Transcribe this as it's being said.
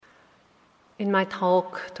In my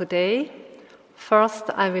talk today,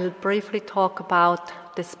 first I will briefly talk about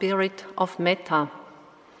the spirit of Metta.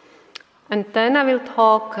 And then I will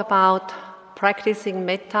talk about practicing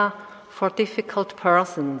Metta for difficult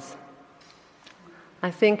persons.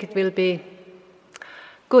 I think it will be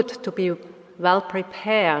good to be well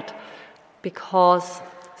prepared because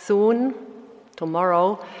soon,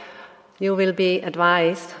 tomorrow, you will be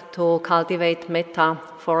advised to cultivate Metta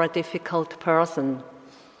for a difficult person,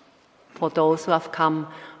 for those who have come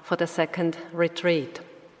for the second retreat.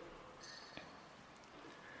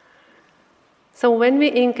 So when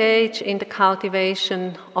we engage in the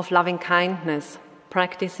cultivation of loving kindness,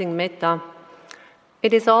 practicing Metta,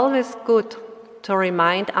 it is always good to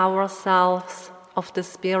remind ourselves of the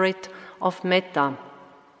spirit of Metta.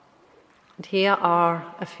 And here are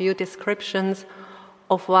a few descriptions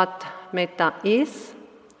of what Metta is,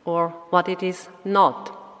 or what it is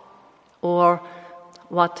not, or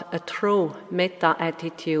what a true Metta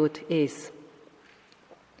attitude is.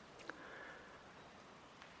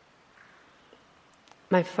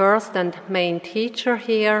 My first and main teacher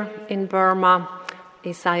here in Burma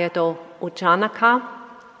is Sayadaw U Janaka,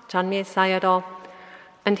 Chanmyay Sayadaw,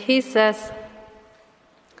 and he says,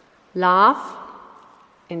 love,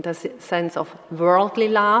 in the sense of worldly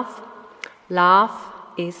love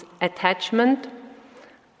is attachment,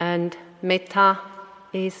 and Metta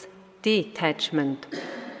is detachment.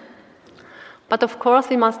 But of course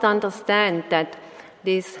we must understand that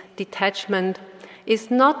this detachment is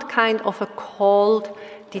not kind of a cold,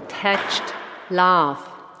 detached love.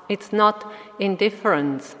 It's not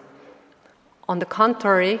indifference. On the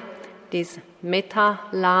contrary, this Metta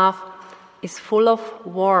love is full of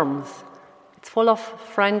warmth. It's full of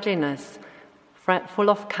friendliness, full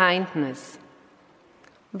of kindness.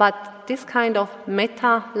 But this kind of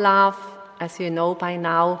Metta love, as you know by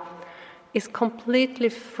now, is completely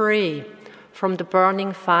free from the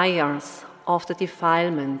burning fires of the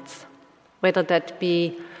defilements, whether that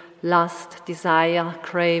be lust, desire,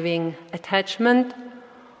 craving, attachment,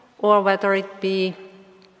 or whether it be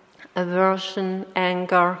aversion,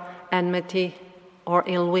 anger, enmity, or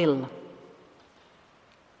ill will.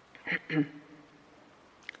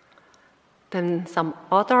 Then some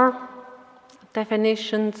other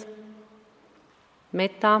definitions.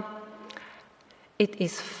 Metta, it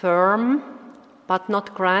is firm but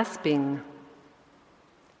not grasping.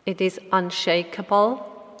 It is unshakable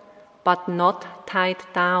but not tied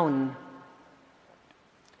down.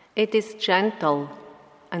 It is gentle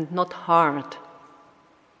and not hard.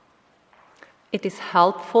 It is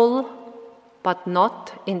helpful but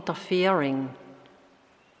not interfering.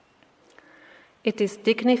 It is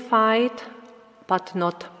dignified but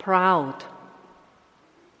not proud.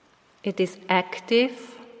 It is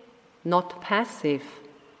active, not passive.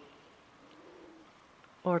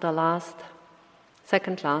 Or the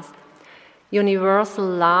second last. Universal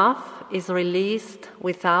love is released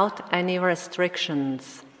without any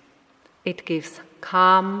restrictions. It gives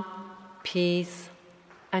calm, peace,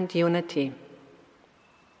 and unity.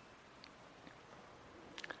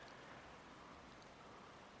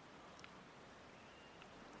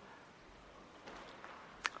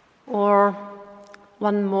 Or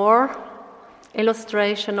one more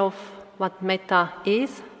illustration of what Metta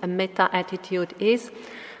is, a Metta attitude is,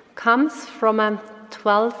 comes from a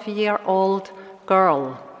 12-year-old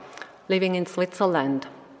girl living in Switzerland.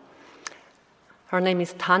 Her name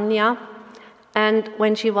is Tanya, and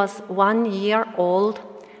when she was 1 year old,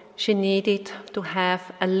 she needed to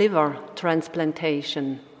have a liver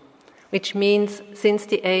transplantation, which means since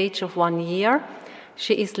the age of 1 year,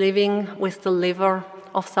 she is living with the liver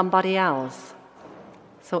of somebody else.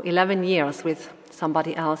 So 11 years with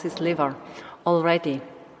somebody else's liver already.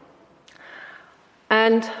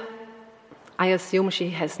 And I assume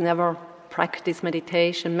she has never practiced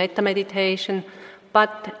meditation, Metta meditation,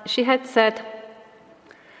 but she had said,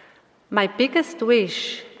 my biggest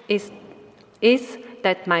wish is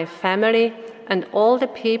that my family and all the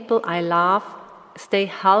people I love stay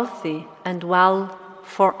healthy and well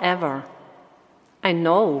forever. I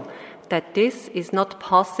know that this is not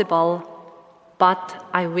possible, but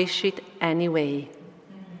I wish it anyway.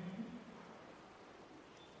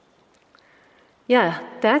 Yeah,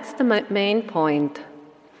 that's the main point.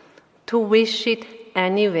 To wish it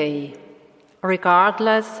anyway,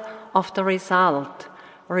 regardless of the result,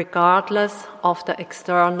 regardless of the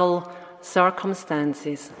external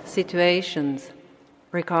circumstances, situations,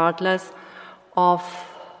 regardless of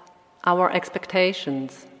our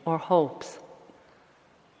expectations or hopes.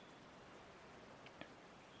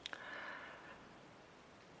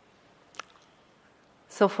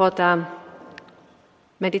 So for the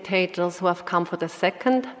meditators who have come for the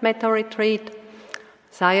second Metta retreat,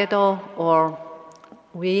 Sayadaw or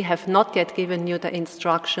we have not yet given you the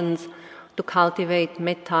instructions to cultivate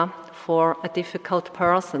metta for a difficult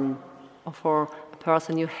person or for a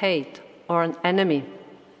person you hate or an enemy.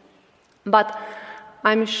 But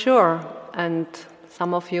I'm sure, and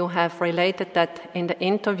some of you have related that in the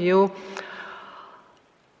interview,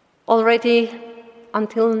 already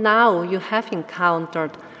until now you have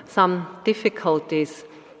encountered some difficulties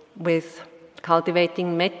with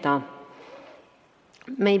cultivating metta.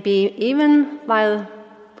 Maybe even while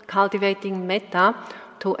cultivating metta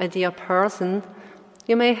to a dear person,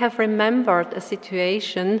 you may have remembered a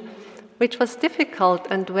situation which was difficult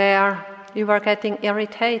and where you were getting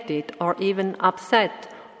irritated or even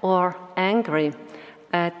upset or angry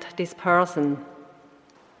at this person.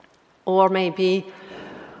 Or maybe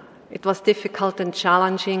it was difficult and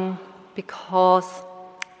challenging because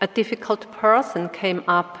a difficult person came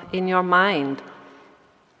up in your mind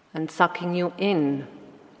and sucking you in.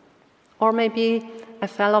 Or maybe a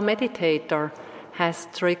fellow meditator has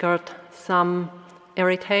triggered some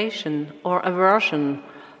irritation or aversion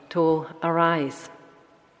to arise.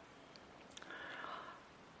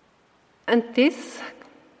 And this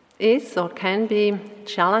is or can be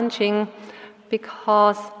challenging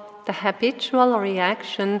because the habitual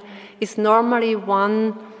reaction is normally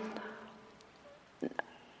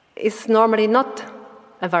not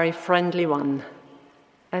a very friendly one.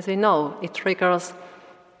 As we know, it triggers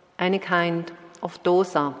any kind of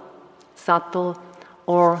dosa, subtle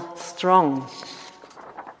or strong.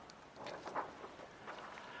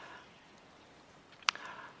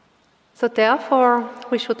 So therefore,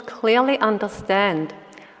 we should clearly understand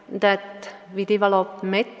that we develop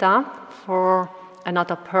metta for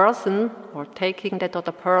another person, or taking that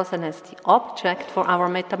other person as the object for our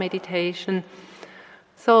metta meditation.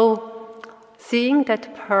 So seeing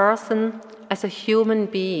that person as a human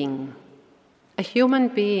being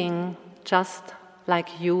just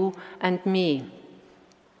like you and me.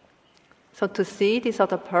 So to see this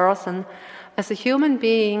other person as a human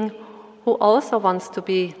being who also wants to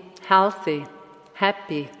be healthy,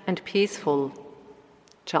 happy and peaceful,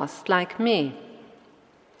 just like me.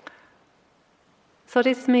 So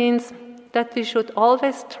this means that we should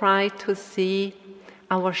always try to see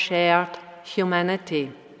our shared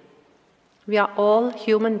humanity. We are all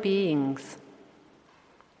human beings,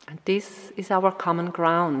 and this is our common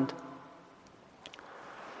ground.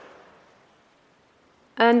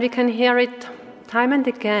 And we can hear it time and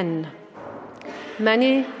again.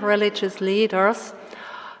 Many religious leaders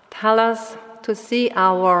tell us to see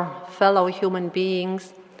our fellow human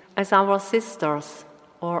beings as our sisters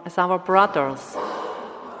or as our brothers.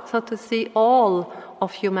 So to see all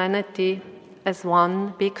of humanity as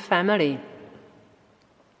one big family.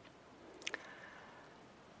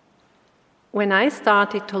 When I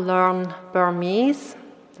started to learn Burmese,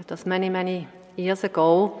 that was many, many years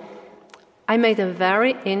ago, I made a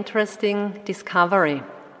very interesting discovery.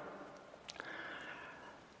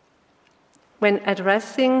 When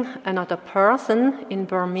addressing another person in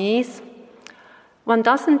Burmese, one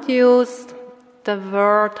doesn't use the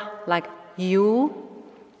word like you,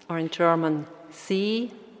 or in German,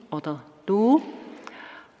 sie or du.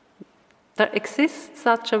 There exists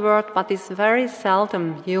such a word, but is very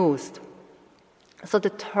seldom used. So the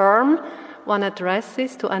term one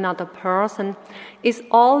addresses to another person is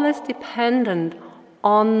always dependent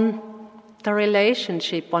on the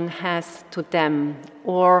relationship one has to them,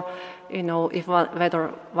 or whether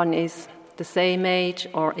one is the same age,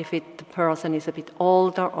 or if the person is a bit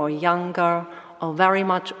older or younger, or very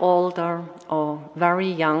much older or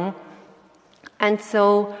very young. And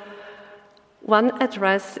so one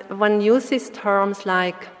uses terms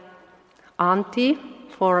like auntie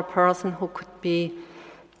for a person who could be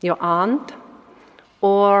your aunt,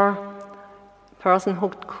 or a person who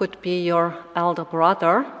could be your elder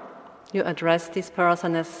brother. You address this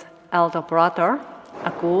person as elder brother,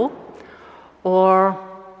 ago, or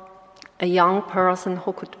a young person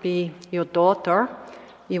who could be your daughter.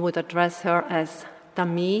 You would address her as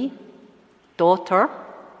Dami, daughter,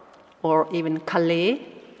 or even Kale,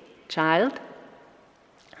 child.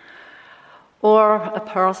 Or a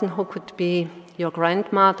person who could be your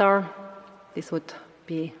grandmother. This would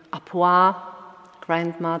be Apua,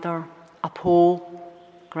 grandmother, Apo,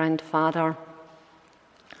 grandfather.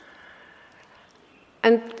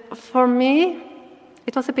 And for me,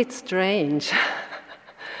 it was a bit strange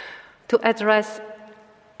to address,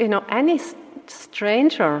 any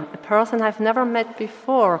stranger, a person I've never met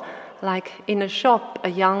before, like in a shop, a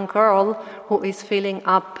young girl who is filling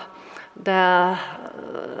up the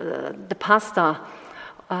pasta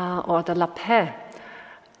or the lapé.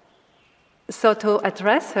 So to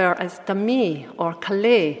address her as Dami or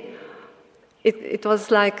Kale, it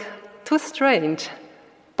was like too strange.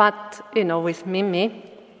 But, with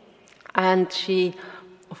Mimi, and she,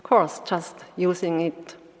 of course, just using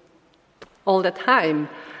it all the time,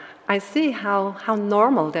 I see how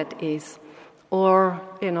normal that is. Or,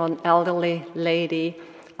 an elderly lady,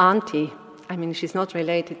 auntie. I mean, she's not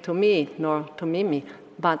related to me nor to Mimi,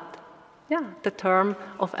 but the term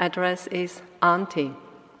of address is auntie.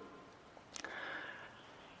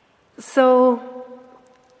 So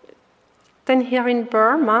then here in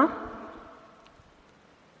Burma,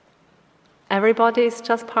 everybody is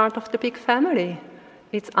just part of the big family.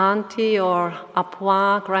 It's auntie or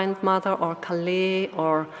apwa, grandmother, or kale,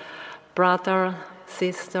 or brother,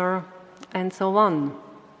 sister, and so on.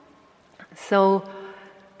 So,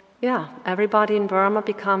 everybody in Burma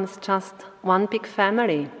becomes just one big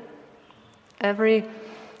family. Every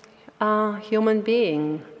human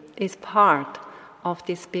being is part of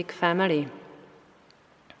this big family.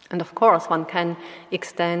 And of course, one can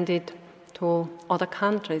extend it to other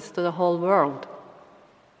countries, to the whole world.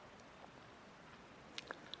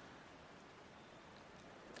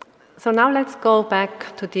 So now let's go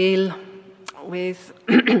back to deal with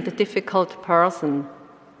the difficult person.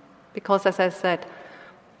 Because as I said,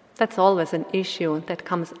 that's always an issue that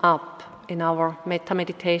comes up in our metta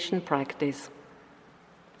meditation practice.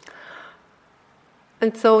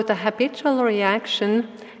 And so the habitual reaction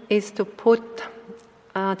is to put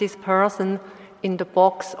this person in the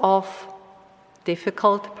box of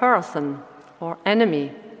difficult person or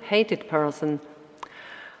enemy, hated person.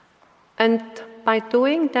 And by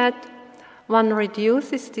doing that, one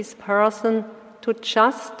reduces this person to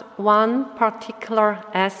just one particular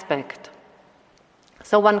aspect.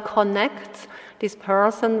 So one connects this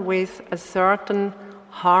person with a certain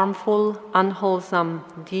harmful, unwholesome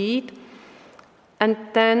deed, and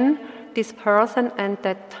then this person and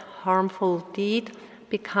that harmful deed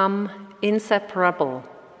become inseparable.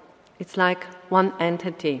 It's like one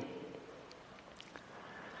entity.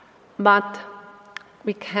 But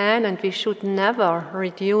we can and we should never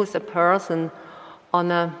reduce a person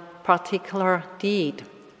on a particular deed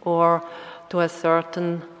or to a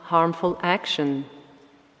certain harmful action.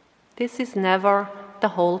 This is never the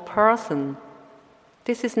whole person.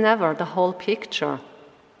 This is never the whole picture.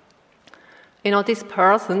 This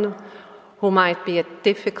person who might be a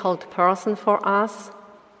difficult person for us,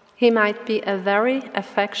 he might be a very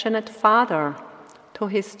affectionate father to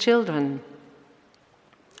his children.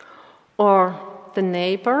 Or the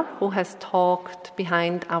neighbor who has talked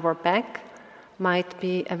behind our back might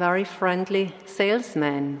be a very friendly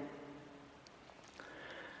salesman.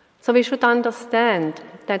 So we should understand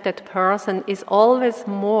that that person is always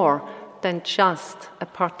more than just a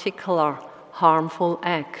particular harmful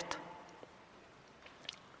act.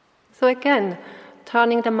 So again,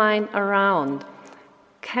 turning the mind around,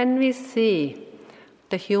 can we see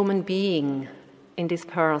the human being in this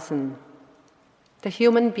person? The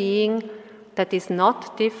human being that is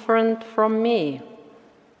not different from me.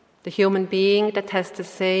 The human being that has the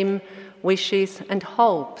same wishes and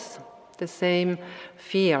hopes, the same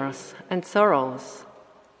fears and sorrows.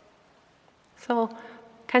 So,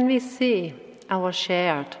 can we see our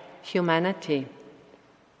shared humanity?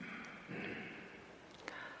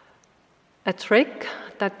 A trick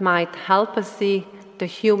that might help us see the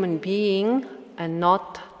human being and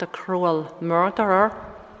not the cruel murderer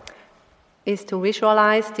is to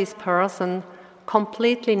visualize this person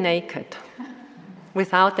completely naked,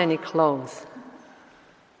 without any clothes.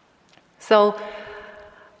 So,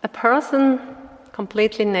 a person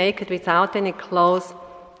completely naked, without any clothes,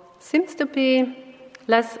 seems to be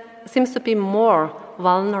more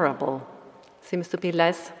vulnerable, seems to be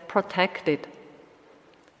less protected.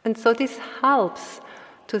 And so this helps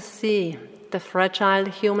to see the fragile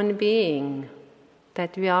human being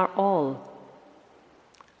that we are all.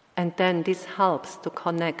 And then this helps to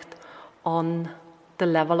connect on the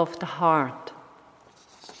level of the heart.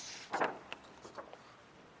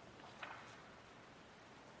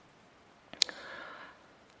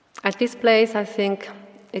 At this place, I think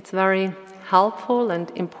it's very helpful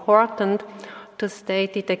and important to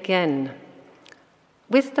state it again.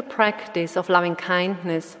 With the practice of loving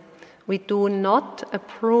kindness, we do not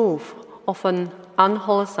approve of an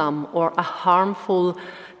unwholesome or a harmful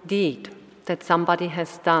deed that somebody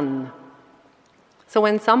has done. So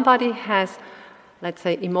when somebody has, let's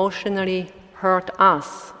say, emotionally hurt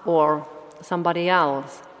us or somebody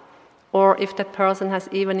else, or if that person has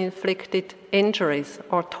even inflicted injuries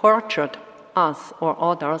or tortured us or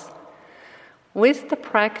others, with the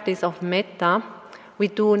practice of metta, we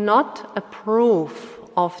do not approve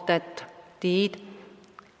of that deed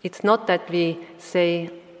It's not that we say,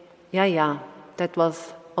 yeah, that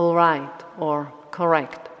was all right, or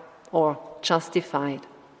correct, or justified.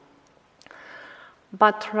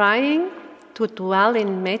 But trying to dwell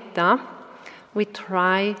in metta, we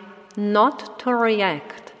try not to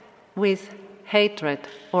react with hatred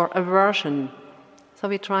or aversion. So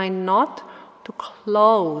we try not to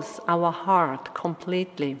close our heart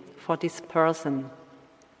completely for this person.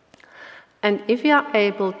 And if we are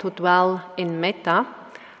able to dwell in metta,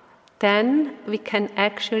 then we can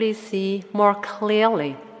actually see more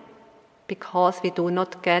clearly, because we do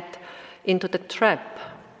not get into the trap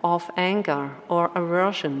of anger or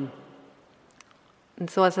aversion. And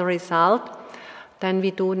so as a result, then we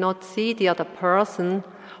do not see the other person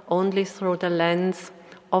only through the lens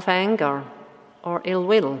of anger or ill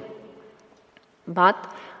will.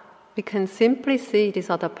 But we can simply see this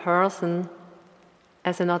other person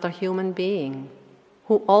as another human being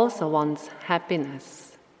who also wants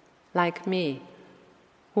happiness, like me,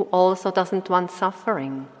 who also doesn't want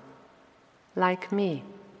suffering, like me.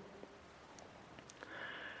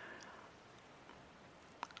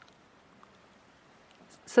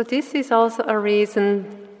 So this is also a reason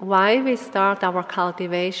why we start our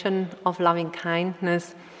cultivation of loving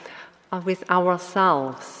kindness with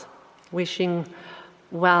ourselves, wishing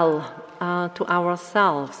well to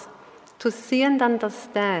ourselves, to see and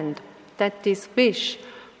understand that this wish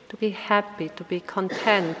to be happy, to be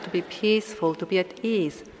content, to be peaceful, to be at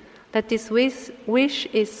ease, that this wish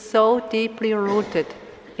is so deeply rooted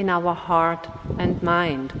in our heart and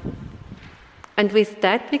mind. And with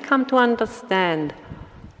that we come to understand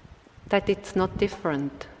that it's not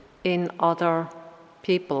different in other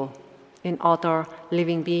people, in other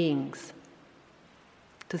living beings.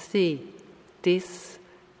 To see this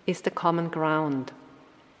is the common ground.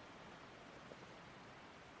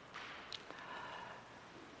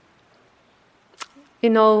 You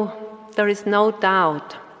know, there is no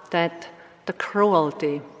doubt that the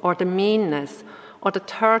cruelty or the meanness or the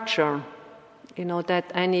torture,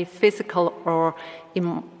 that any physical or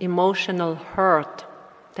emotional hurt,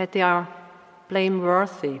 that they are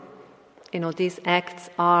blameworthy. These acts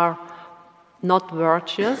are not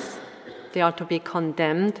virtuous. They are to be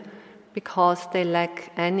condemned because they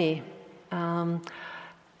lack any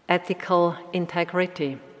ethical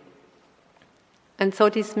integrity. And so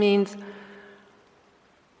this means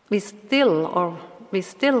we still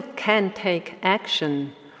can take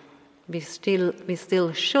action. We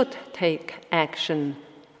still should take action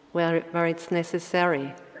where it's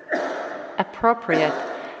necessary. Appropriate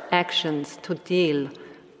actions to deal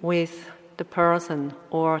with the person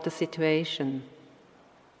or the situation.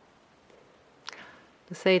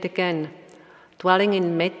 To say it again, dwelling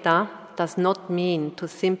in metta does not mean to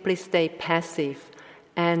simply stay passive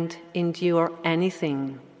and endure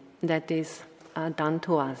anything that is done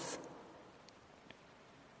to us.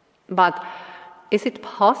 But is it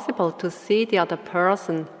possible to see the other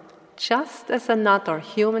person just as another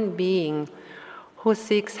human being who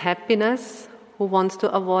seeks happiness, who wants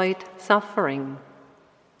to avoid suffering,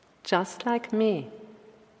 just like me?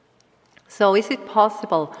 So is it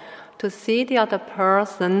possible to see the other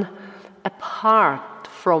person apart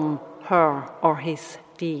from her or his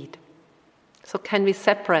deed? So can we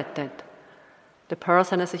separate that? The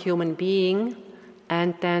person as a human being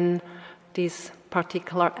and then this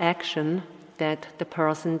particular action that the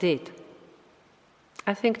person did.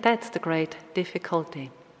 I think that's the great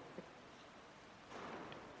difficulty.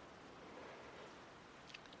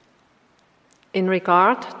 In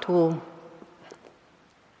regard to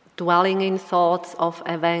dwelling in thoughts of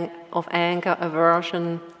anger,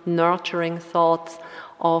 aversion, nurturing thoughts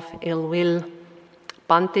of ill will,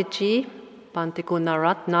 Bhante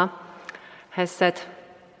Gunaratna, has said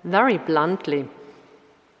very bluntly,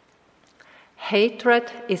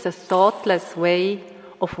 hatred is a thoughtless way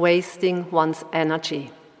of wasting one's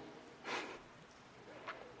energy.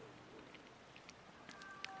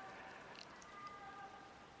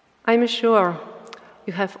 I'm sure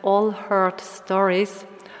you have all heard stories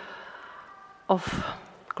of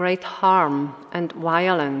great harm and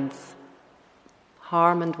violence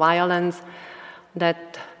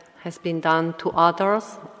that has been done to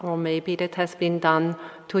others, or maybe that has been done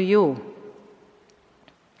to you.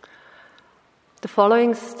 The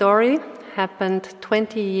following story happened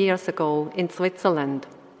 20 years ago in Switzerland.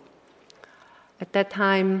 At that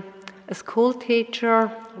time, a school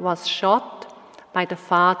teacher was shot by the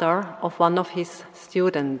father of one of his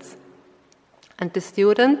students. And the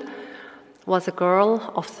student was a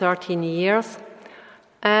girl of 13 years,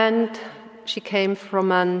 and she came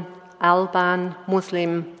from an Alban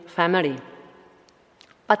Muslim family.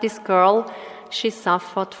 But this girl, she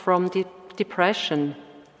suffered from depression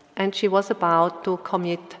and she was about to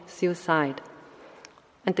commit suicide.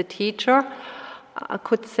 And the teacher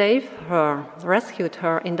could save her, rescued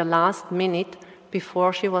her in the last minute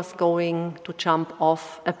before she was going to jump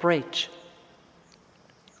off a bridge.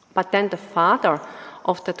 But then the father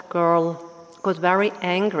of that girl got very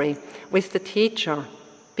angry with the teacher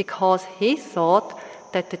because he thought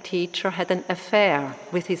that the teacher had an affair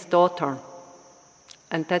with his daughter.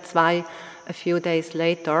 And that's why a few days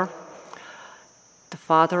later, the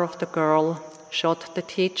father of the girl shot the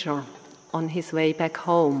teacher on his way back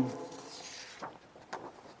home.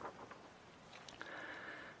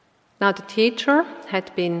 Now the teacher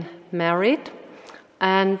had been married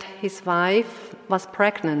and his wife was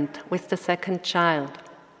pregnant with the second child.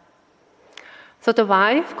 So the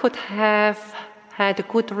wife could have had a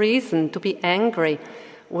good reason to be angry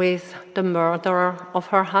with the murderer of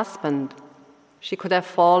her husband. She could have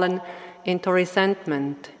fallen into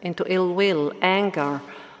resentment, into ill will, anger,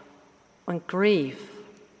 and grief.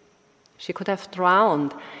 She could have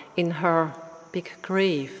drowned in her big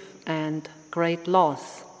grief and great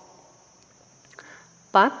loss.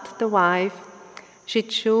 But the wife, she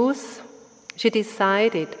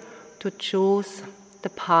decided to choose the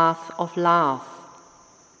path of love,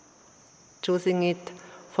 choosing it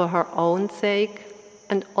for her own sake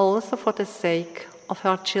and also for the sake of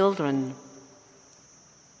her children.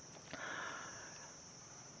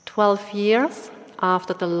 12 years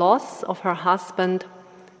after the loss of her husband,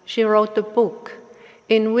 she wrote a book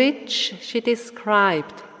in which she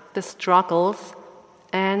described the struggles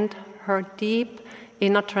and her deep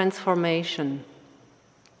inner transformation.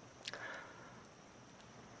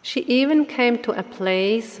 She even came to a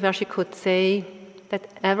place where she could say that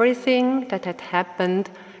everything that had happened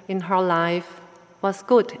in her life was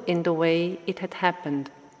good in the way it had happened.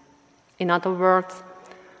 In other words,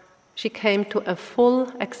 she came to a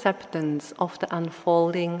full acceptance of the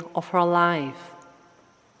unfolding of her life.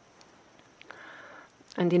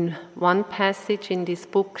 And in one passage in this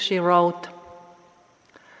book she wrote,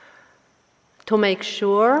 "To make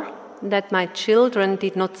sure that my children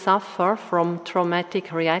did not suffer from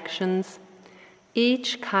traumatic reactions,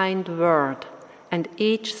 each kind word and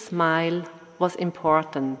each smile was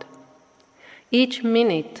important. Each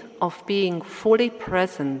minute of being fully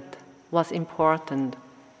present was important.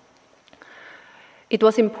 It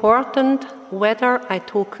was important whether I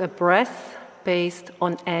took a breath based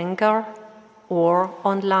on anger or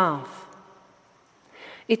on love.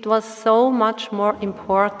 It was so much more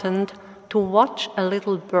important to watch a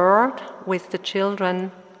little bird with the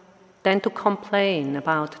children than to complain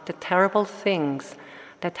about the terrible things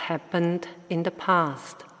that happened in the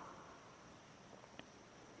past."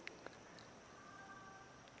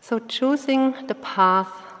 So choosing the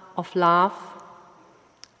path of love,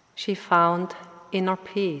 she found inner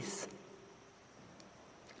peace.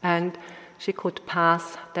 And she could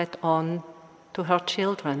pass that on to her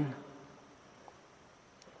children.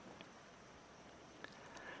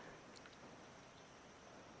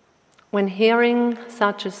 When hearing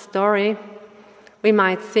such a story, we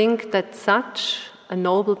might think that such a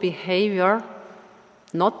noble behavior,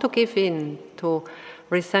 not to give in to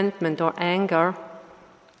resentment or anger,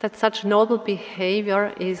 that such noble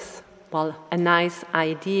behavior is, well, a nice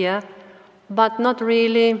idea, but not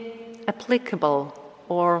really applicable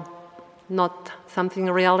or not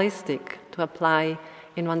something realistic to apply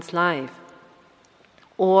in one's life.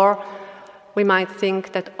 Or we might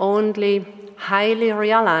think that only highly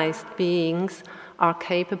realized beings are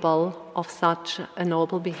capable of such a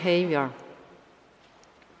noble behavior.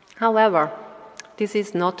 However, this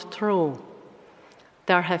is not true.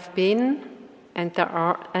 There have been and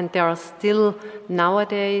there are still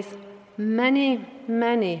nowadays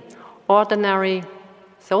many ordinary,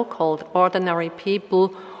 so-called ordinary people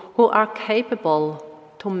who are capable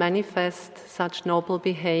to manifest such noble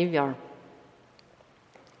behavior,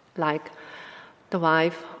 like the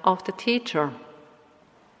wife of the teacher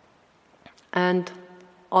and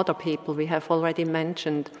other people we have already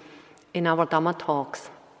mentioned in our Dhamma talks.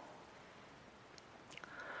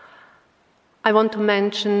 I want to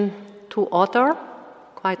mention two other,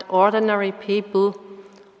 quite ordinary people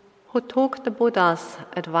who took the Buddha's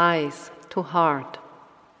advice to heart.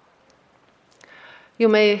 You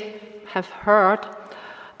may have heard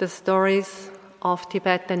the stories of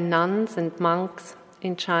Tibetan nuns and monks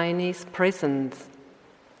in Chinese prisons.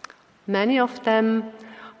 Many of them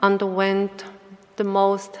underwent the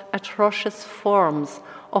most atrocious forms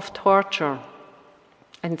of torture,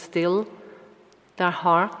 and still their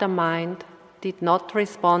heart, their mind did not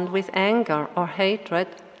respond with anger or hatred,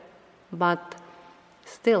 but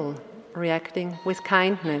still reacting with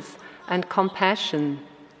kindness and compassion,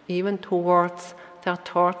 even towards their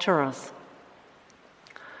torturers.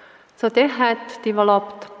 So they had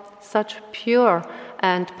developed such pure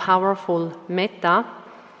and powerful metta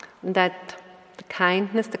that the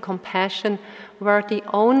kindness, the compassion were the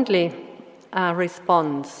only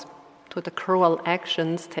response to the cruel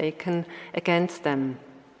actions taken against them.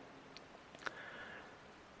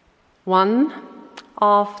 One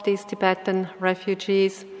of these Tibetan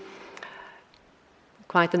refugees,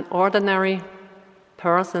 quite an ordinary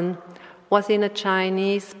person, was in a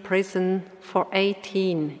Chinese prison for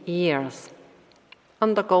 18 years,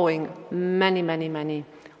 undergoing many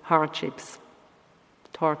hardships,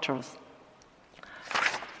 tortures.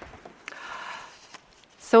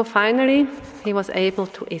 So finally, he was able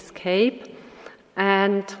to escape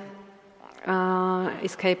and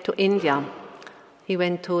escape to India. He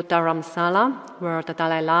went to Dharamsala, where the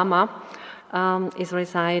Dalai Lama is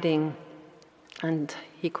residing, and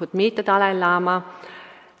he could meet the Dalai Lama,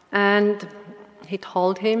 and he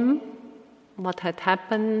told him what had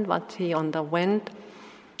happened, what he underwent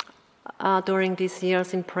during these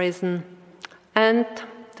years in prison. And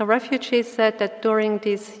the refugee said that during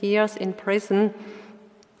these years in prison,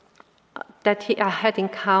 that he had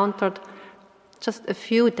encountered just a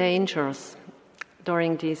few dangers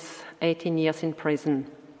during these 18 years in prison.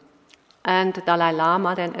 And the Dalai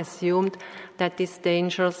Lama then assumed that these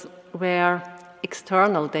dangers were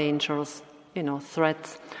external dangers,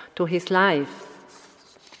 threats to his life.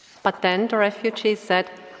 But then the refugee said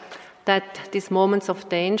that these moments of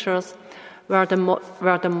dangers were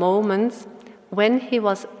the moments when he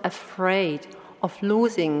was afraid of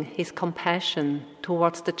losing his compassion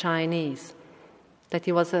towards the Chinese, that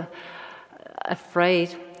he was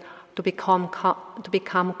afraid to become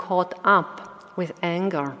caught up with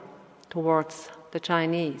anger towards the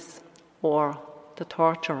Chinese or the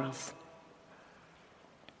torturers.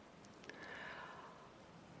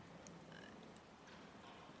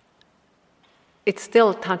 It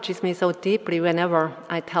still touches me so deeply whenever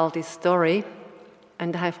I tell this story,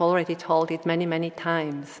 and I've already told it many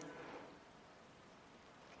times.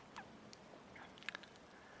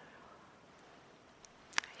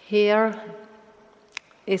 Here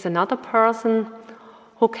is another person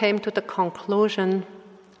who came to the conclusion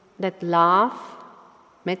that love,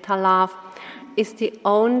 metta love, is the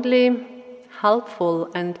only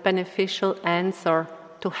helpful and beneficial answer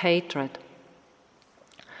to hatred.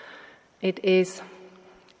 It is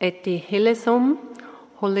Etty Hillesum,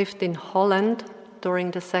 who lived in Holland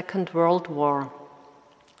during the Second World War.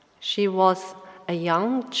 She was a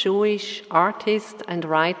young Jewish artist and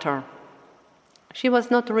writer. She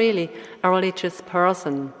was not really a religious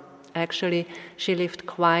person. Actually, she lived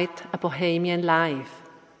quite a bohemian life.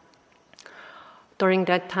 During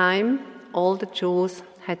that time, all the Jews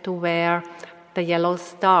had to wear the yellow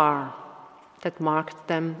star that marked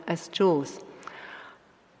them as Jews.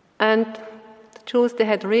 And the Jews, they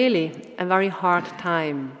had really a very hard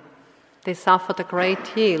time. They suffered a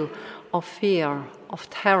great deal of fear, of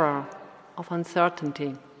terror, of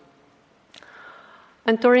uncertainty.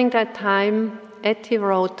 And during that time, Etty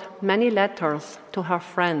wrote many letters to her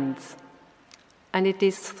friends. And it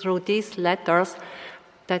is through these letters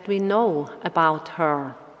that we know about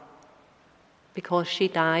her, because she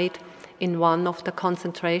died in one of the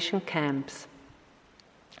concentration camps.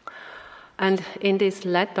 And in these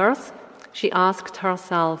letters, she asked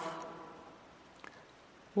herself,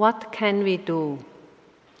 what can we do?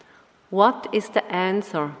 What is the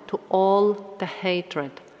answer to all the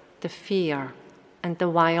hatred, the fear, and the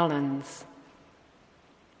violence?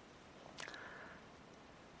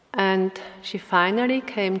 And she finally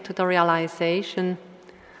came to the realization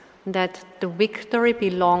that the victory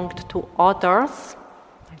belonged to others,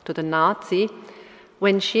 to the Nazi,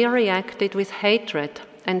 when she reacted with hatred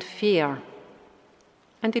and fear.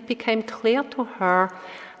 And it became clear to her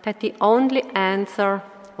that the only answer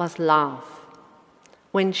was love.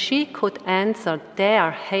 When she could answer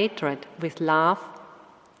their hatred with love,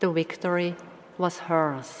 the victory was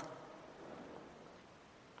hers.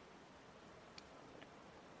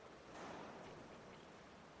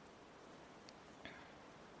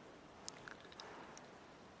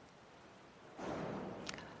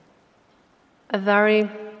 A very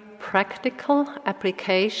practical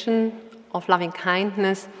application of loving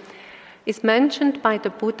kindness is mentioned by the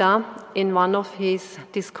Buddha in one of his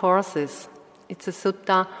discourses. It's a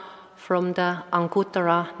sutta from the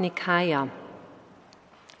Anguttara Nikaya.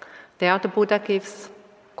 There the Buddha gives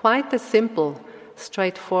quite a simple,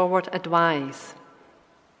 straightforward advice.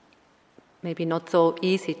 Maybe not so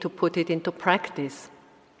easy to put it into practice.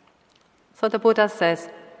 So the Buddha says,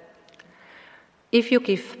 if you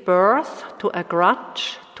give birth to a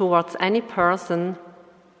grudge towards any person,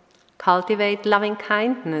 cultivate loving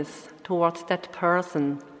kindness towards that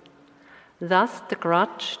person. Thus, the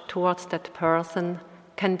grudge towards that person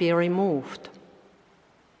can be removed.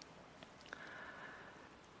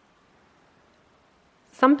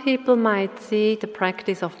 Some people might see the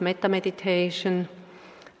practice of metta meditation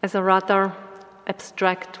as a rather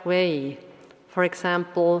abstract way, for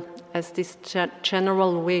example, as this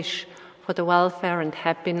general wish for the welfare and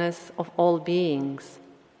happiness of all beings.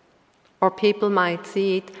 Or people might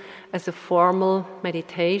see it as a formal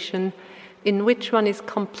meditation in which one is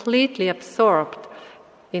completely absorbed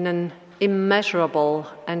in an immeasurable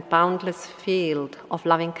and boundless field of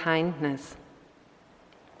loving kindness.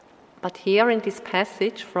 But here in this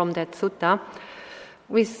passage from that sutta,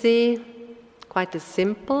 we see quite a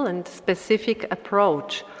simple and specific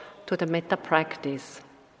approach to the metta practice.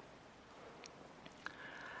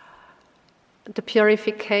 The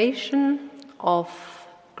purification of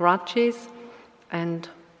grudges and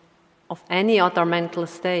of any other mental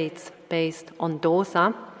states based on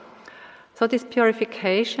dosa. So this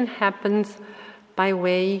purification happens by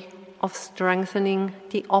way of strengthening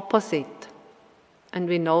the opposite. And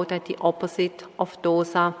we know that the opposite of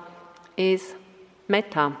dosa is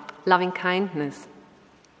metta, loving kindness.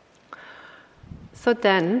 So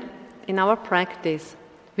then, in our practice,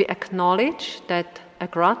 we acknowledge that a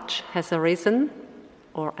grudge has arisen,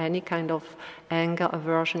 or any kind of anger,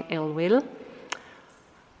 aversion, ill will,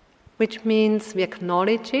 which means we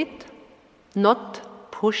acknowledge it,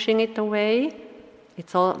 not pushing it away.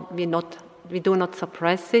 We do not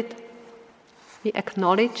suppress it. We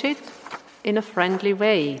acknowledge it in a friendly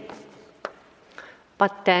way.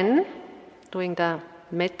 But then, doing the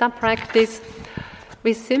metta practice,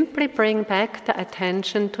 we simply bring back the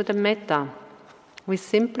attention to the metta. We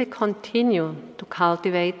simply continue to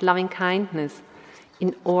cultivate loving kindness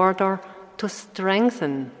in order to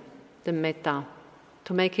strengthen the metta,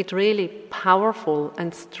 to make it really powerful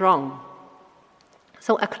and strong.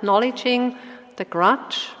 So acknowledging the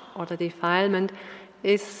grudge or the defilement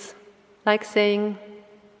is like saying,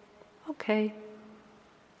 okay,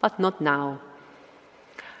 but not now.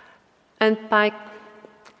 And by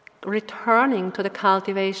returning to the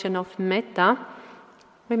cultivation of metta,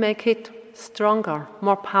 we make it stronger,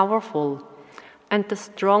 more powerful. And the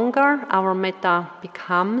stronger our metta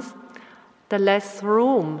becomes, the less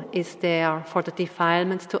room is there for the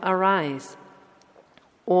defilements to arise.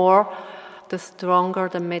 Or the stronger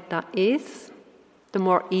the metta is, the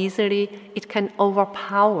more easily it can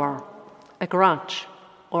overpower a grudge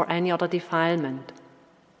or any other defilement.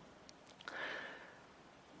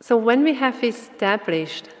 So when we have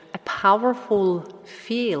established a powerful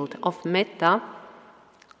field of metta,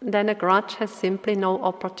 then a grudge has simply no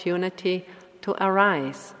opportunity to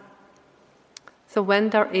arise. So when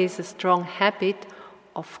there is a strong habit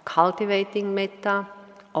of cultivating metta,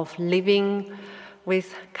 of living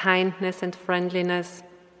with kindness and friendliness,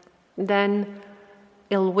 then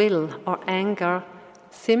ill will or anger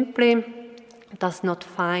simply does not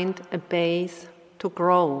find a base to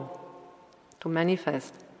grow, to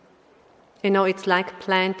manifest. It's like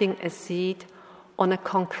planting a seed on a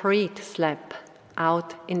concrete slab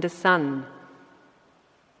out in the sun.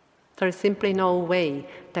 There is simply no way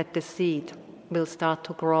that the seed will start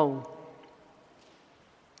to grow.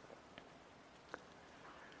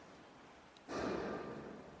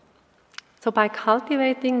 So by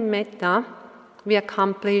cultivating metta, we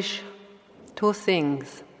accomplish two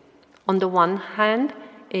things. On the one hand,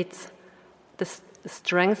 it's the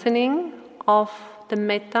strengthening of the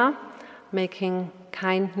metta, making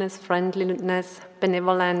kindness, friendliness,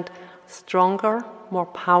 benevolence stronger, more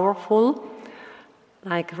powerful,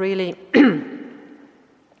 like really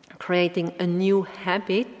creating a new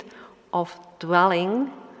habit of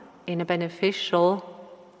dwelling in a beneficial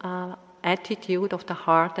attitude of the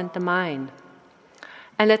heart and the mind.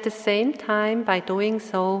 And at the same time, by doing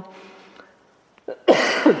so,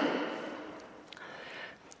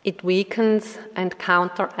 it weakens and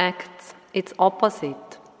counteracts its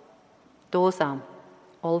opposite, dosa,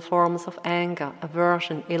 all forms of anger,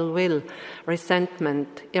 aversion, ill will,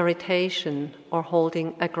 resentment, irritation, or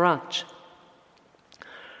holding a grudge.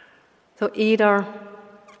 So either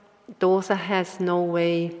dosa has no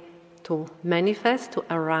way to manifest, to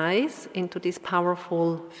arise into this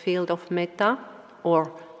powerful field of metta,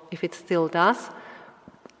 or if it still does,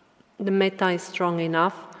 the metta is strong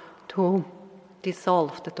enough to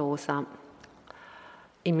dissolve the dosa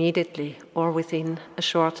immediately or within a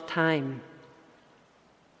short time.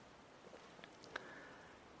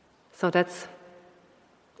 So that's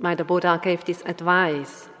why the Buddha gave this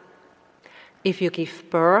advice. If you give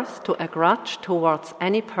birth to a grudge towards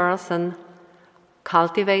any person,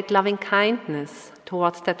 cultivate loving kindness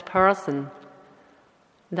towards that person.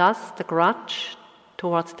 Thus, the grudge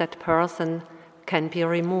towards that person can be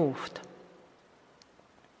removed.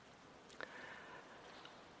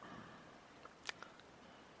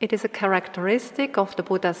 It is a characteristic of the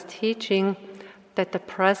Buddha's teaching that the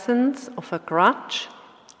presence of a grudge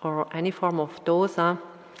or any form of dosa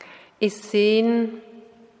is seen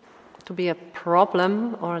to be a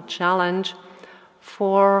problem or a challenge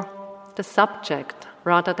for the subject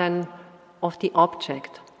rather than of the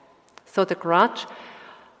object. So the grudge,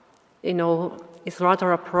 is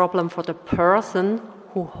rather a problem for the person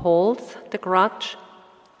who holds the grudge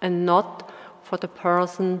and not for the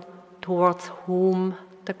person towards whom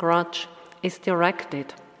the grudge is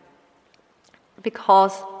directed.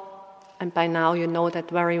 Because, and by now you know that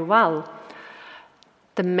very well,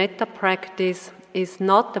 the metta practice is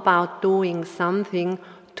not about doing something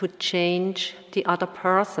to change the other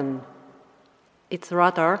person. It's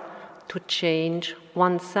rather to change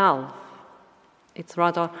oneself. It's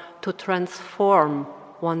rather to transform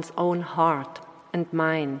one's own heart and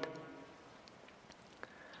mind.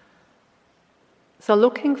 So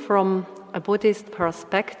looking from a Buddhist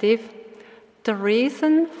perspective, the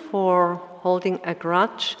reason for holding a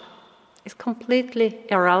grudge is completely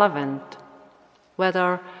irrelevant.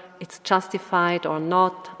 Whether it's justified or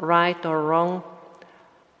not, right or wrong,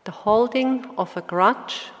 the holding of a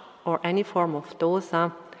grudge or any form of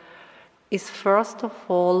dosa is first of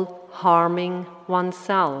all harming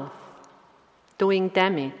oneself, doing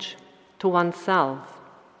damage to oneself.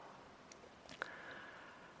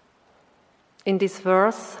 In this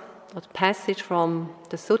verse, or passage from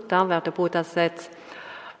the sutta where the Buddha says,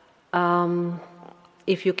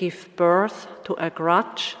 if you give birth to a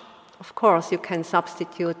grudge, of course you can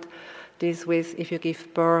substitute this with if you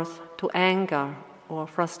give birth to anger or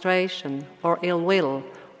frustration or ill will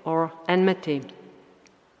or enmity,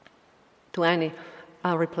 to any,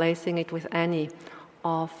 replacing it with any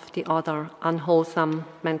of the other unwholesome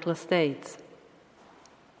mental states.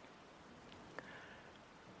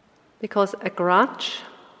 Because a grudge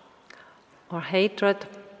or hatred,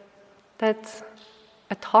 that's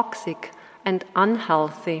a toxic and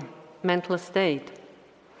unhealthy mental state.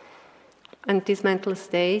 And these mental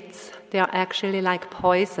states, they are actually like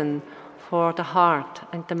poison for the heart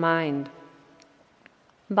and the mind.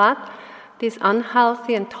 But these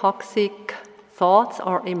unhealthy and toxic thoughts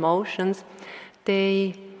or emotions,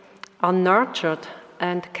 they are nurtured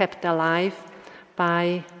and kept alive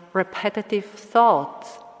by repetitive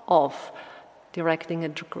thoughts of directing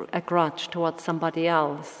a grudge towards somebody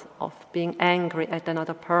else, of being angry at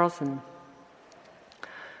another person.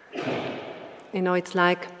 It's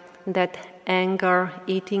like that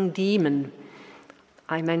anger-eating demon.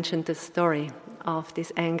 I mentioned the story of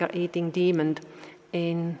this anger-eating demon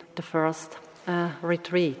in the first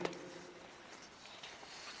retreat.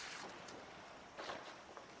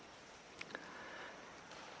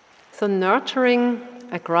 So nurturing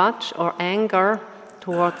a grudge or anger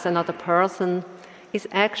towards another person is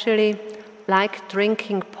actually like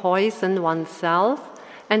drinking poison oneself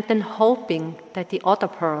and then hoping that the other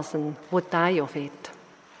person would die of it.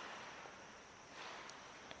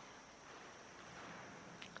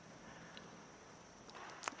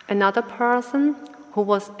 Another person who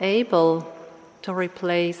was able to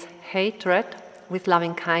replace hatred with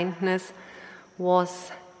loving kindness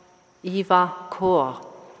was Eva Kor.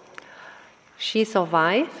 She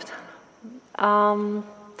survived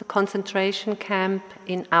the concentration camp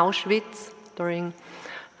in Auschwitz during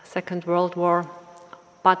the Second World War,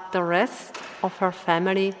 but the rest of her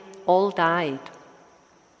family all died.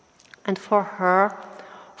 And for her,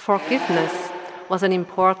 forgiveness was an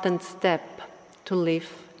important step to live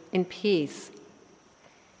in peace.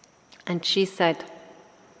 And she said,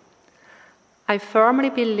 I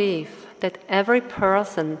firmly believe that every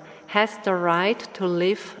person has the right to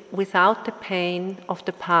live without the pain of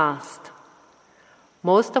the past.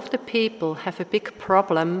 Most of the people have a big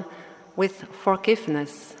problem with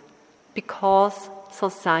forgiveness because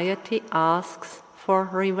society asks for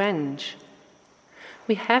revenge.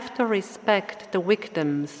 We have to respect the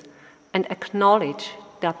victims and acknowledge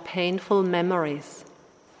their painful memories.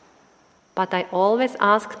 But I always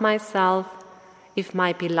ask myself if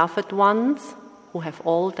my beloved ones, who have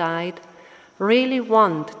all died, really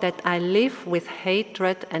want that I live with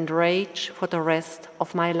hatred and rage for the rest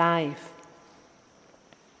of my life.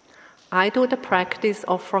 I do the practice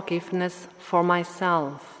of forgiveness for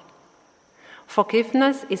myself.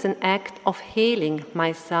 Forgiveness is an act of healing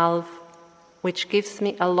myself, which gives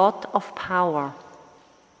me a lot of power.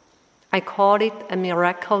 I call it a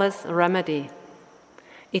miraculous remedy.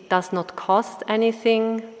 It does not cost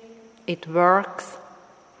anything, it works,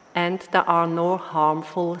 and there are no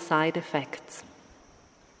harmful side effects.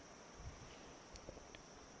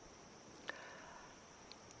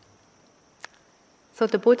 So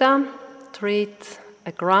the Buddha treats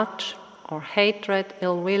a grudge or hatred,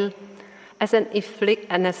 ill will, as an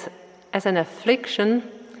affliction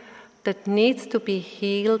that needs to be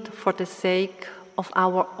healed for the sake of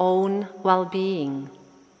our own well-being.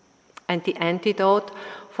 And the antidote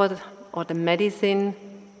or the medicine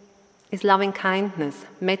is loving kindness,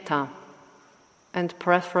 metta, and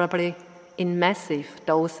preferably in massive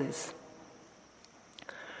doses.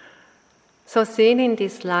 So seen in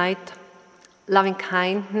this light, loving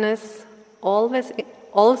kindness always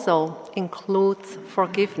also includes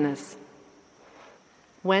forgiveness.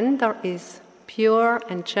 When there is pure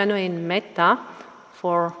and genuine metta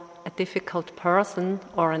for a difficult person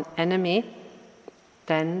or an enemy,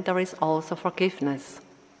 then there is also forgiveness.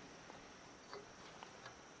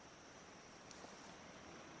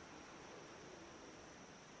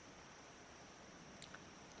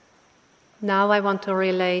 Now I want to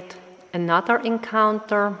relate another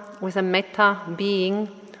encounter with a metta being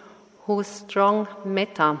whose strong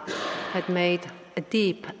metta had made a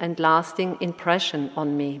deep and lasting impression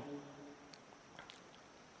on me.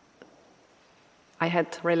 I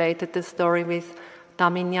had related the story with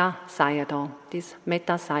Daminya Sayadaw, this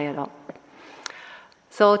Metta Sayadaw.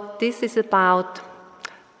 So this is about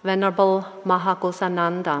Venerable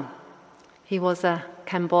Mahagosananda. He was a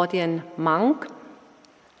Cambodian monk.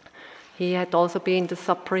 He had also been the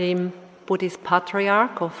Supreme Buddhist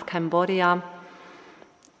Patriarch of Cambodia.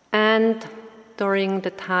 And during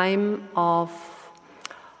the time of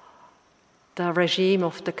the regime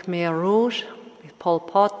of the Khmer Rouge, with Pol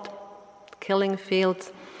Pot, killing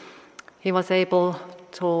fields, he was able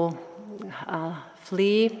to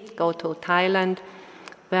flee, go to Thailand,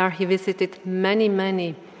 where he visited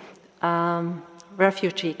many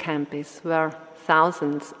refugee camps where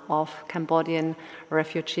thousands of Cambodian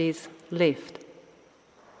refugees lived.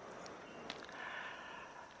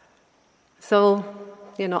 So,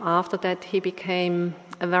 after that he became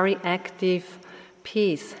a very active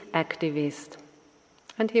peace activist.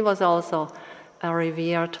 And he was also a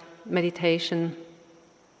revered meditation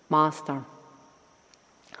master.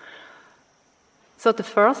 So the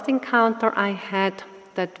first encounter I had,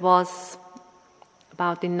 that was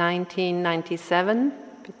about in 1997,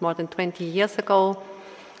 a bit more than 20 years ago.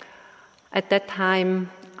 At that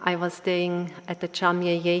time, I was staying at the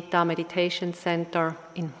Chanmyay meditation center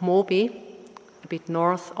in Mobi, a bit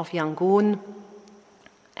north of Yangon.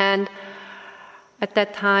 And at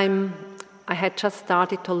that time, I had just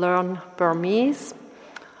started to learn Burmese.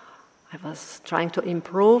 I was trying to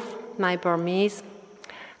improve my Burmese.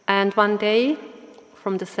 And one day,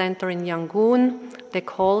 from the center in Yangon, they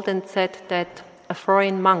called and said that a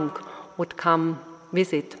foreign monk would come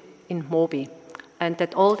visit in Mobi, and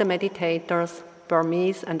that all the meditators,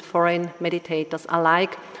 Burmese and foreign meditators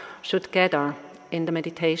alike, should gather in the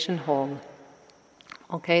meditation hall.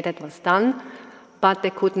 Okay, that was done, but they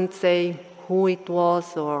couldn't say who it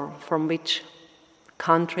was or from which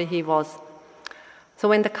country he was. So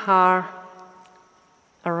when the car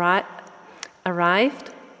arrived,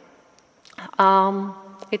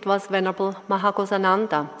 it was Venerable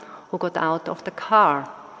Mahagosananda who got out of the car,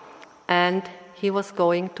 and he was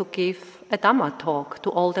going to give a Dhamma talk to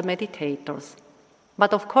all the meditators.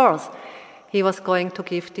 But of course, he was going to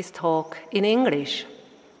give this talk in English.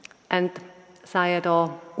 And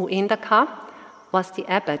Sayadaw U Indaka was the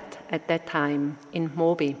abbot at that time in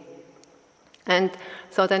Mobi. And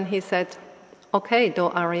so then he said, "Okay, Do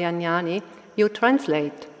Ariya Jnani, you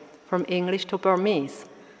translate from English to Burmese."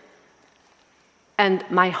 And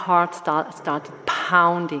my heart started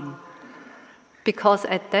pounding, because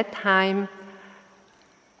at that time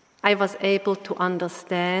I was able to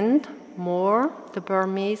understand more the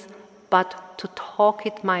Burmese, but to talk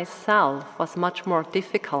it myself was much more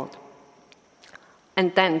difficult.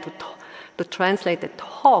 And then to translate the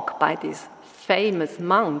talk by this famous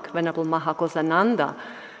monk, Venerable Mahagosananda,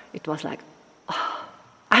 it was like,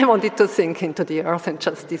 I wanted to sink into the earth and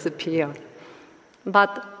just disappear.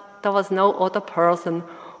 But there was no other person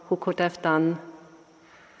who could have done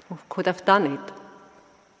it.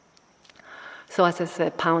 So as I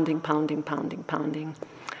said, pounding.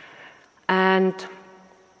 And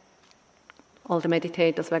all the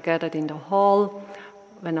meditators were gathered in the hall.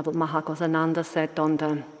 Venerable Mahagosananda sat on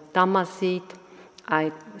the Dhamma seat.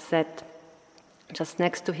 I sat just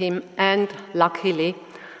next to him, and luckily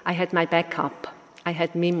I had my backup. I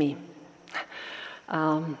had Mimi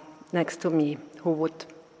next to me, who would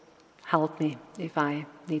help me if I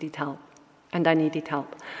needed help. And I needed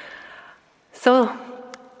help. So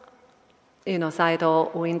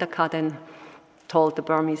Sayadaw U Indaka then told the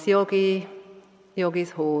Burmese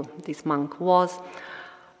yogis who this monk was,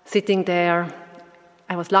 sitting there.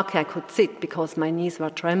 I was lucky I could sit because my knees were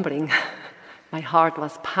trembling. My heart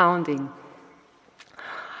was pounding.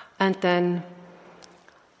 And then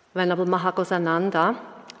Venerable Mahagosananda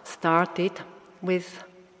started with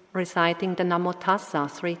reciting the Namo Tassa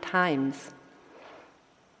 3 times.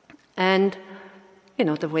 And,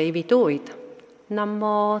 the way we do it,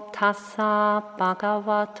 Namo Tassa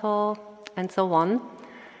Bhagavato, and so on.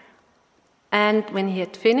 And when he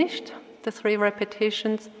had finished the 3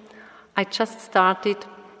 repetitions, I just started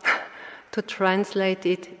to translate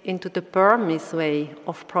it into the Burmese way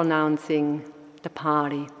of pronouncing the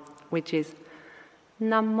Pali, which is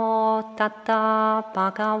Namo Tassa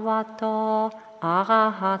Bhagavato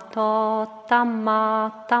Arahato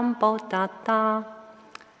Dhamma Sambuddhassa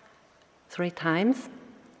 3 times.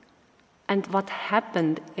 And what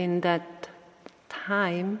happened in that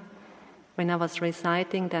time when I was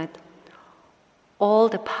reciting that, all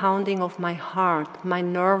the pounding of my heart, my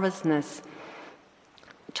nervousness,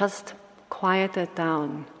 just quieted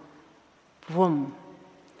down. Boom.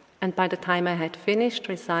 And by the time I had finished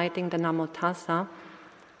reciting the Namo Tassa,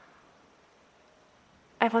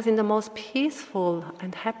 I was in the most peaceful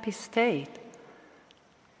and happy state.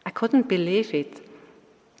 I couldn't believe it.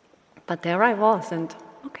 But there I was, and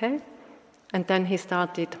okay. And then he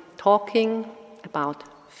started talking about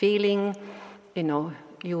feeling,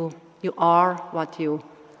 you are what you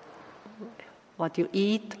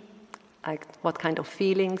eat, like what kind of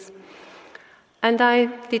feelings. And I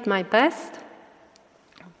did my best.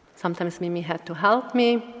 Sometimes Mimi had to help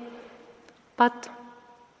me, but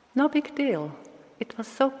no big deal. It was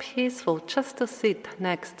so peaceful just to sit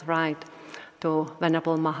next right to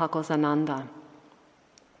Venerable Mahagosananda.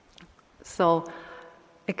 So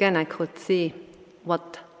again, I could see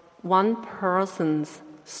what one person's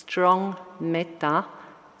strong metta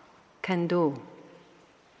can do.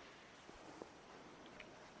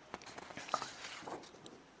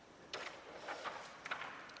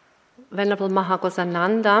 Venerable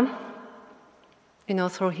Mahagosananda,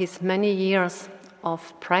 through his many years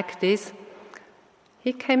of practice,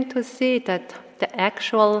 he came to see that the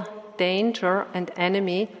actual danger and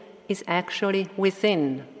enemy is actually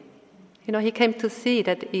within. He came to see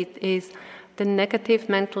that it is the negative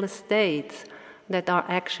mental states that are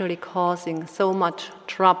actually causing so much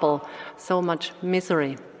trouble, so much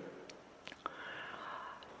misery.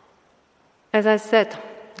 As I said,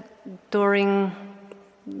 during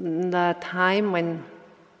the time when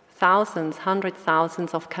thousands,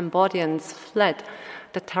 100,000s of Cambodians fled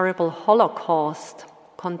the terrible Holocaust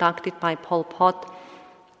conducted by Pol Pot,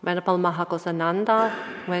 Venerable Mahagosananda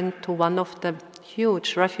went to one of the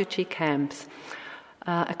huge refugee camps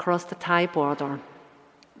across the Thai border.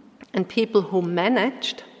 And people who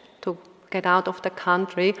managed to get out of the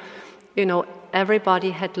country,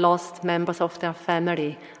 everybody had lost members of their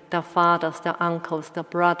family, their fathers, their uncles, their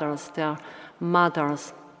brothers, their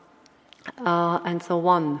mothers, and so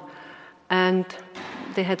on. And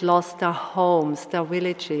they had lost their homes, their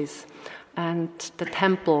villages, and the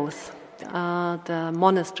temples, the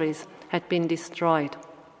monasteries had been destroyed.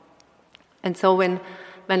 And so when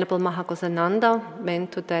Venerable Mahagosananda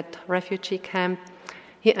went to that refugee camp,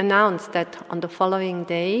 he announced that on the following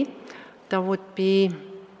day there would be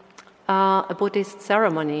a Buddhist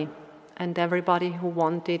ceremony, and everybody who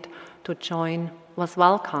wanted to join was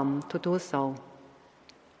welcome to do so.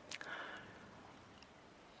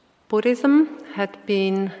 Buddhism had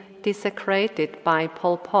been desecrated by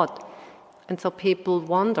Pol Pot, and so people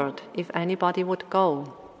wondered if anybody would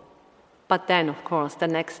go. But then, of course, the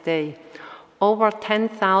next day, over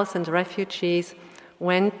 10,000 refugees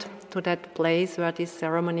went to that place where this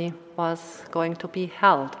ceremony was going to be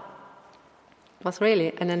held. It was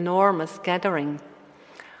really an enormous gathering.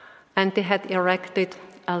 And they had erected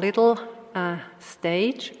a little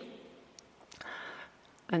stage,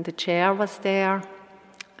 and the chair was there,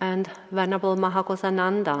 and Venerable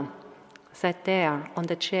Mahagosananda sat there on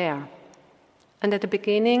the chair. And at the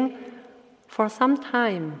beginning, for some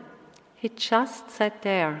time, he just sat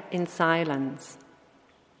there in silence.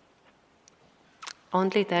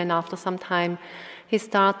 Only then, after some time, he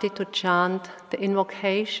started to chant the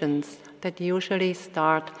invocations that usually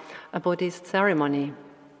start a Buddhist ceremony.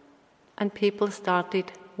 And people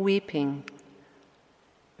started weeping.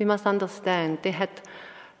 We must understand, they had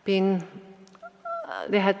been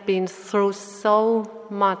through so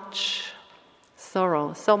much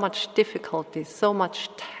sorrow, so much difficulty, so much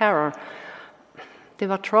terror. They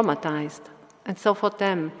were traumatized. And so for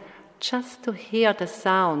them, just to hear the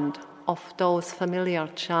sound of those familiar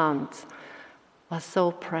chants was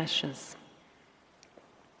so precious.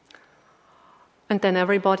 And then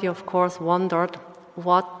everybody, of course, wondered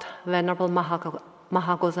what Venerable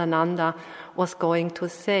Mahagosananda was going to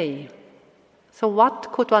say. So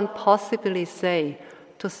what could one possibly say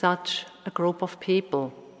to such a group of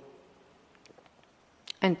people?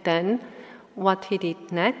 And then what he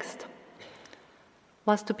did next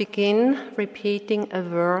was to begin repeating a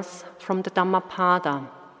verse from the Dhammapada.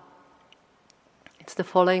 It's the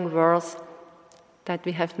following verse that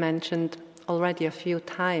we have mentioned already a few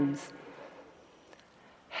times.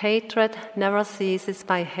 Hatred never ceases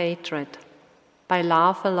by hatred. By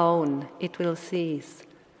love alone it will cease.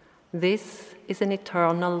 This is an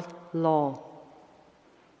eternal law.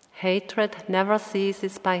 Hatred never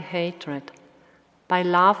ceases by hatred. By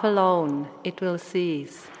love alone it will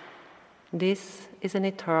cease. This is an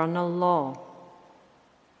eternal law.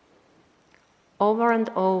 Over and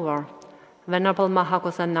over, Venerable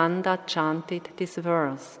Mahagosananda chanted this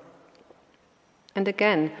verse. And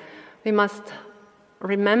again, we must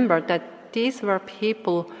remember that these were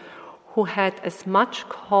people who had as much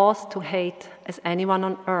cause to hate as anyone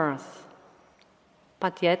on earth.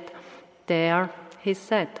 But yet, there he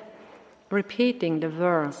sat, repeating the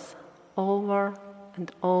verse over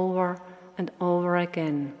and over and over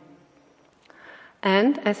again.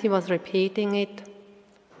 And as he was repeating it,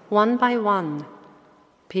 one by one,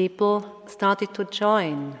 people started to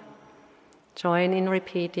join in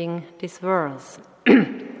repeating this verse.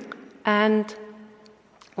 And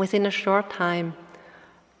within a short time,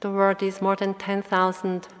 there were these more than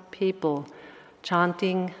 10,000 people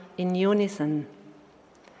chanting in unison.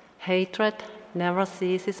 Hatred never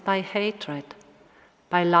ceases by hatred.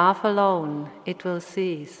 By love alone it will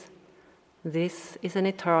cease. This is an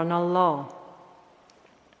eternal law.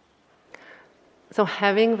 So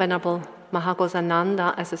having Venerable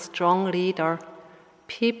Mahagosananda as a strong leader,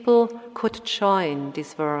 people could join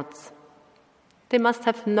these words. They must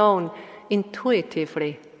have known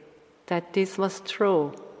intuitively that this was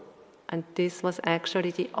true, and this was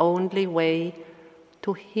actually the only way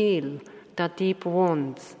to heal their deep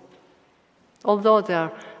wounds. Although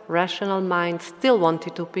their rational mind still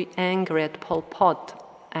wanted to be angry at Pol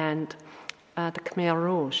Pot and the Khmer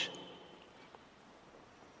Rouge.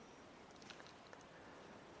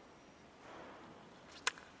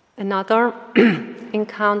 Another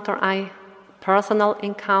personal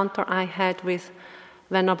encounter I had with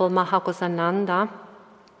Venerable Mahagosananda,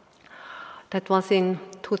 that was in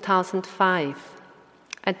 2005.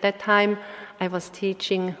 At that time, I was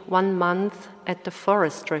teaching 1 month at the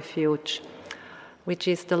Forest Refuge, which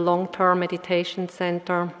is the long-term meditation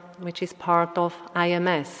center, which is part of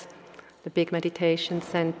IMS, the big meditation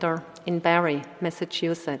center in Barre,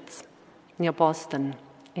 Massachusetts, near Boston,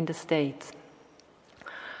 in the States.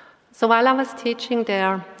 So while I was teaching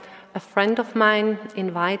there, a friend of mine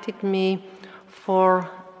invited me for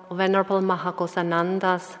Venerable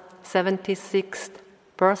Mahagosananda's 76th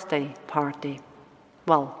birthday party.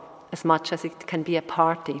 Well, as much as it can be a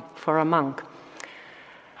party for a monk.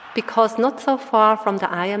 Because not so far from the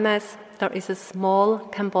IMS, there is a small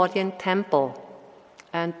Cambodian temple.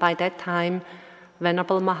 And by that time,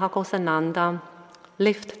 Venerable Mahagosananda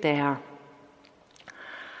lived there.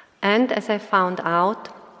 And as I found out,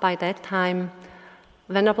 by that time,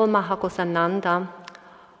 Venerable Mahagosananda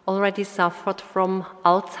already suffered from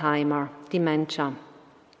Alzheimer, dementia.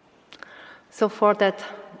 So for that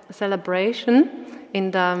celebration,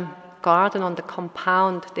 in the garden on the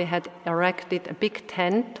compound, they had erected a big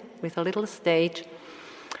tent with a little stage.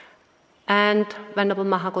 And Venerable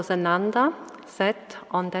Mahagosananda sat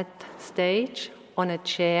on that stage, on a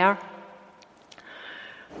chair.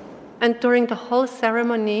 And during the whole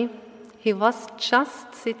ceremony, he was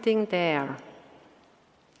just sitting there.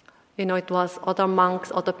 You know, it was other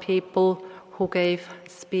monks, other people who gave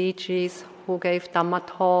speeches, who gave Dhamma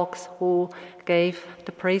talks, who gave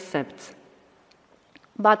the precepts.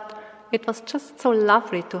 But it was just so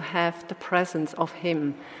lovely to have the presence of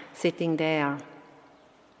him sitting there.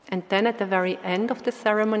 And then at the very end of the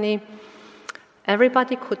ceremony,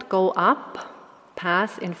 everybody could go up,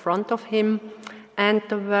 pass in front of him, and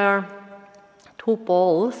there were 2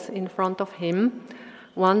 bowls in front of him.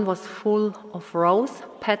 One was full of rose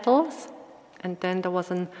petals, and then there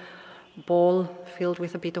was a bowl filled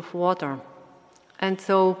with a bit of water. And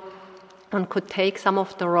so one could take some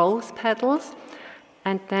of the rose petals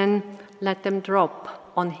and then let them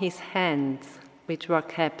drop on his hands, which were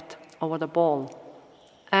kept over the bowl.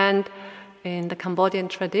 And in the Cambodian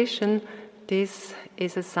tradition, this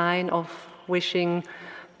is a sign of wishing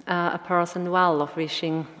a person well, of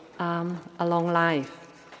wishing a long life.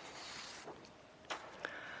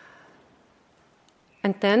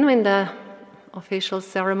 And then when the official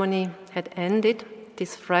ceremony had ended,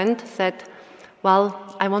 this friend said,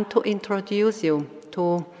 well, I want to introduce you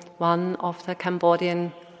to one of the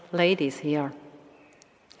Cambodian ladies here.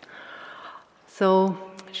 So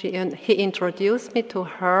he introduced me to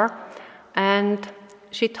her, and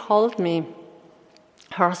she told me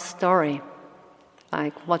her story,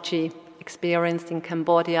 like what she experienced in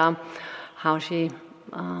Cambodia, how she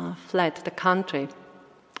fled the country.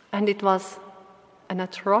 And it was an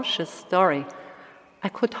atrocious story. I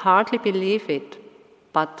could hardly believe it,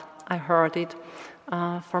 but I heard it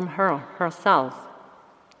from her herself.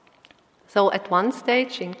 So at one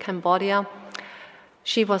stage in Cambodia,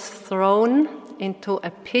 she was thrown into a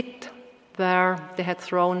pit where they had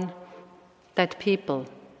thrown dead people,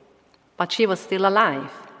 but she was still alive.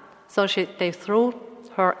 So they threw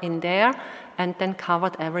her in there and then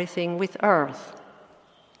covered everything with earth.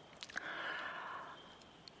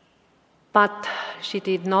 But she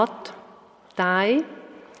did not die,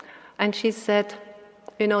 and she said,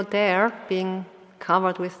 there, being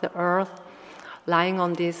covered with the earth, lying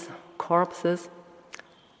on these corpses,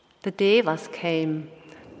 the devas came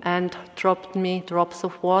and dropped me drops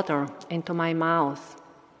of water into my mouth.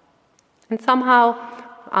 And somehow,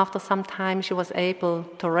 after some time, she was able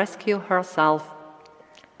to rescue herself,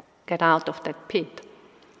 get out of that pit.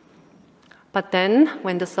 But then,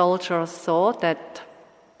 when the soldiers saw that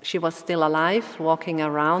she was still alive, walking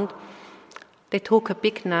around, they took a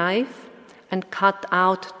big knife and cut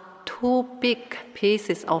out 2 big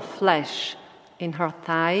pieces of flesh in her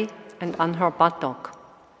thigh and on her buttock.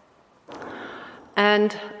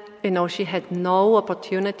 And, she had no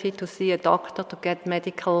opportunity to see a doctor to get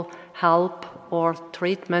medical help or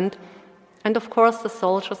treatment. And of course, the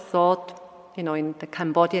soldiers thought, in the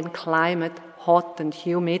Cambodian climate, hot and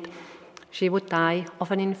humid, she would die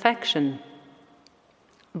of an infection.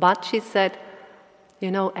 But she said,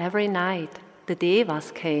 every night the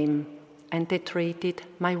devas came and they treated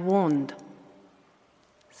my wound.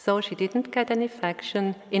 So she didn't get an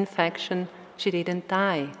infection, she didn't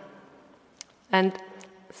die. And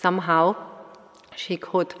somehow she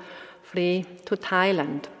could flee to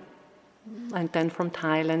Thailand. And then from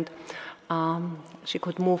Thailand, she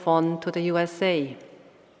could move on to the USA.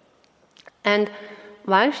 And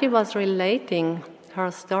while she was relating her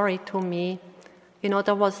story to me,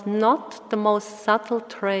 there was not the most subtle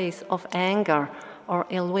trace of anger or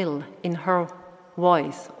ill will in her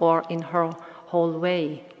voice or in her whole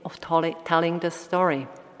way of telling the story.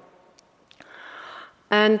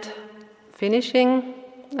 And finishing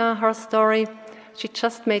her story, she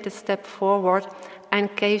just made a step forward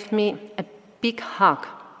and gave me a big hug.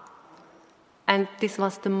 And this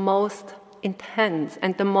was the most intense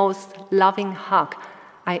and the most loving hug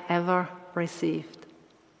I ever received.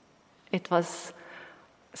 It was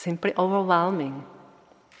simply overwhelming.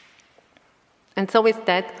 And so with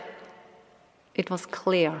that, it was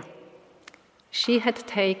clear. She had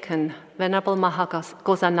taken Venerable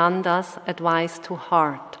Mahagosananda's advice to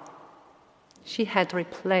heart. She had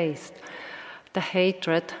replaced the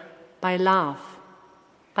hatred by love,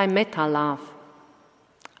 by metta love.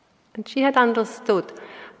 And she had understood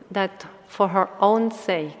that for her own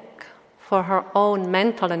sake, for her own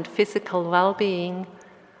mental and physical well-being,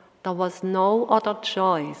 there was no other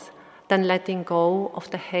choice than letting go of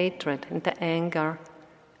the hatred and the anger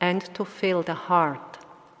and to fill the heart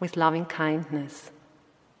with loving kindness.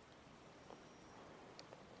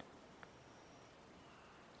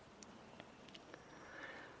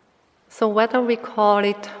 So whether we call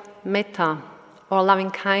it metta or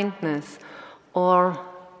loving kindness or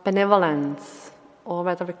benevolence, or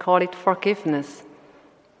whether we call it forgiveness,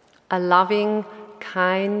 a loving,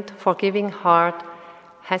 kind, forgiving heart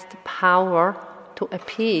has the power to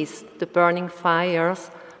appease the burning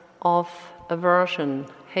fires of aversion,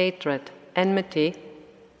 hatred, enmity,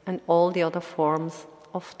 and all the other forms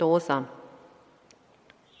of dosa.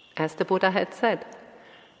 As the Buddha had said,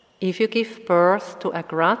 if you give birth to a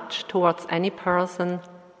grudge towards any person,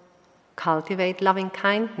 cultivate loving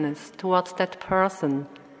kindness towards that person.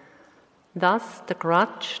 Thus, the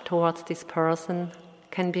grudge towards this person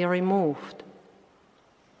can be removed.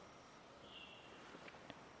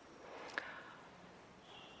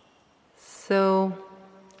 So,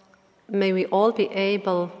 may we all be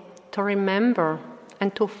able to remember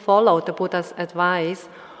and to follow the Buddha's advice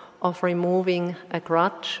of removing a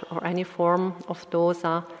grudge or any form of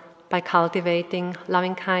dosa by cultivating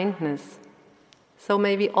loving kindness. So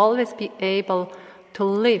may we always be able to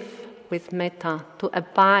live with metta, to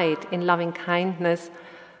abide in loving kindness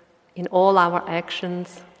in all our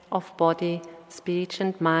actions of body, speech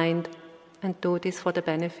and mind, and do this for the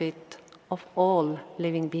benefit of all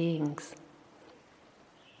living beings.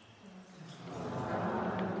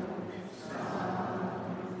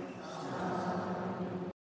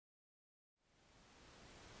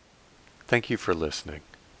 Thank you for listening.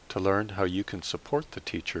 To learn how you can support the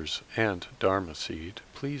teachers and Dharma Seed,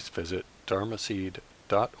 please visit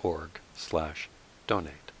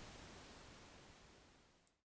dharmaseed.org/donate.